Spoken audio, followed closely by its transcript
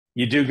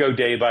you do go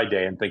day by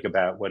day and think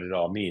about what it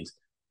all means.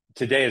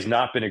 Today has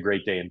not been a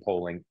great day in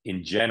polling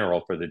in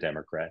general for the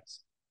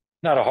Democrats.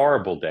 Not a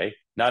horrible day,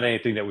 not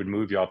anything that would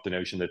move you off the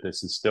notion that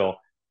this is still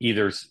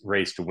either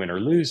race to win or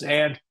lose,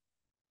 and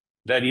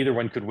that either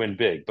one could win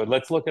big. But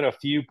let's look at a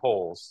few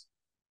polls.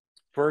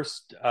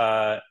 First,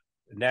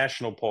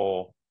 national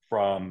poll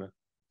from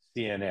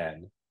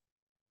CNN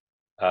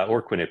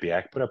or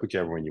Quinnipiac. Put up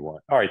whichever one you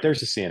want. All right,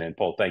 there's a CNN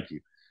poll. Thank you.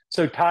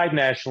 So tied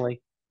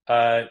nationally.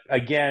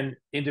 Again,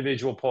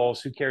 individual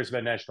polls. Who cares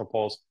about national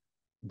polls?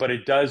 But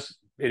it does.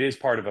 It is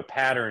part of a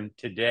pattern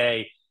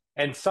today,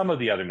 and some of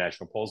the other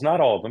national polls. Not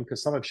all of them,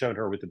 because some have shown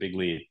her with a big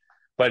lead.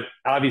 But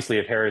obviously,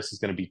 if Harris is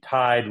going to be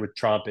tied with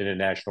Trump in a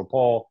national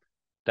poll,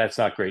 that's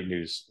not great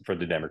news for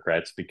the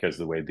Democrats because of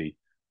the way the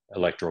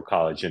Electoral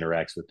College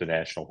interacts with the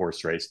national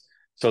horse race.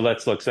 So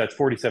let's look. So that's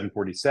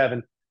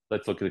 47-47.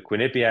 Let's look at the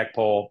Quinnipiac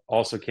poll,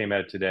 also came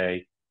out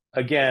today.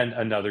 Again,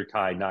 another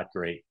tie, not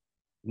great.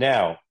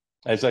 Now,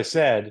 as I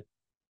said,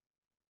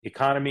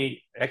 economic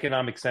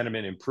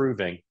sentiment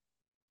improving.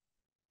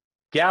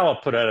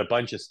 Gallup put out a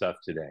bunch of stuff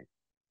today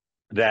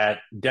that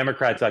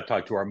Democrats I've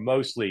talked to are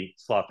mostly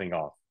sloughing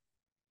off.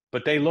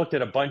 But they looked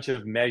at a bunch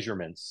of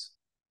measurements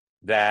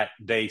that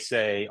they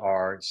say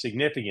are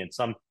significant,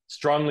 some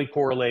strongly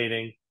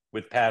correlating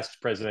with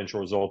past presidential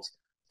results,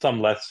 some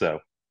less so.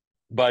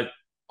 But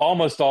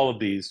almost all of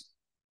these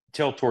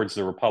tilt towards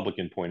the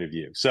Republican point of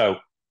view. So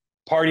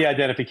party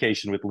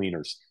identification with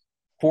leaners,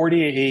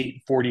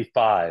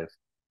 48-45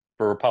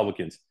 for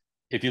Republicans.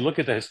 If you look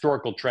at the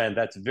historical trend,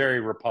 that's very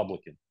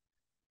Republican.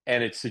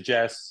 And it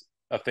suggests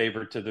a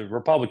favor to the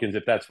Republicans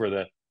if that's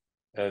where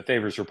the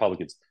favors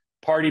Republicans.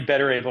 Party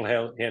better able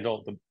to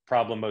handle the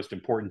problem most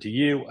important to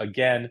you.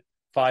 Again,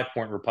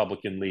 5-point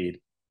Republican lead.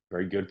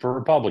 Very good for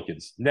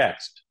Republicans.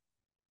 Next,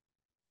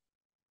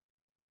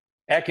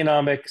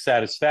 economic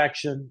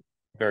satisfaction,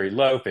 very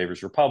low,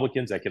 favors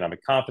Republicans.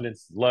 Economic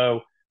confidence,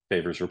 low,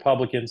 favors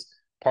Republicans.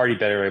 Party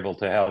better able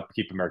to help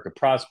keep America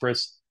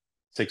prosperous,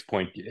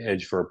 6-point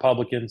edge for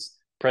Republicans.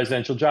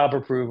 Presidential job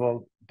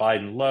approval,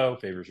 Biden low,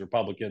 favors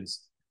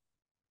Republicans.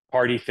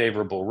 Party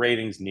favorable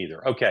ratings,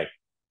 neither. Okay,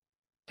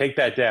 take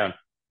that down.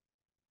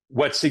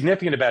 What's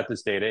significant about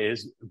this data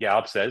is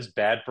Gallup says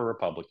bad for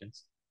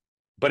Republicans,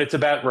 but it's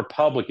about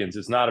Republicans.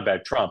 It's not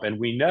about Trump. And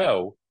we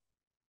know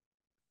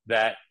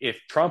that if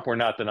Trump were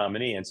not the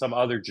nominee and some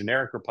other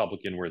generic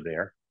Republican were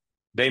there,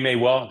 they may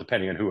well,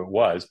 depending on who it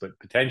was, but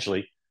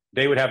potentially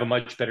they would have a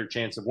much better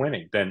chance of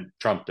winning than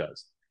Trump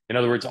does. In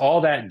other words,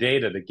 all that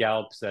data that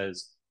Gallup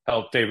says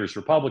favors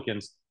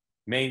Republicans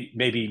may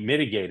be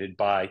mitigated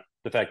by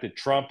the fact that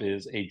Trump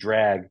is a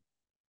drag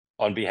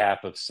on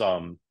behalf of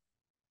some,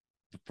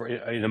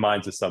 in the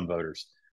minds of some voters.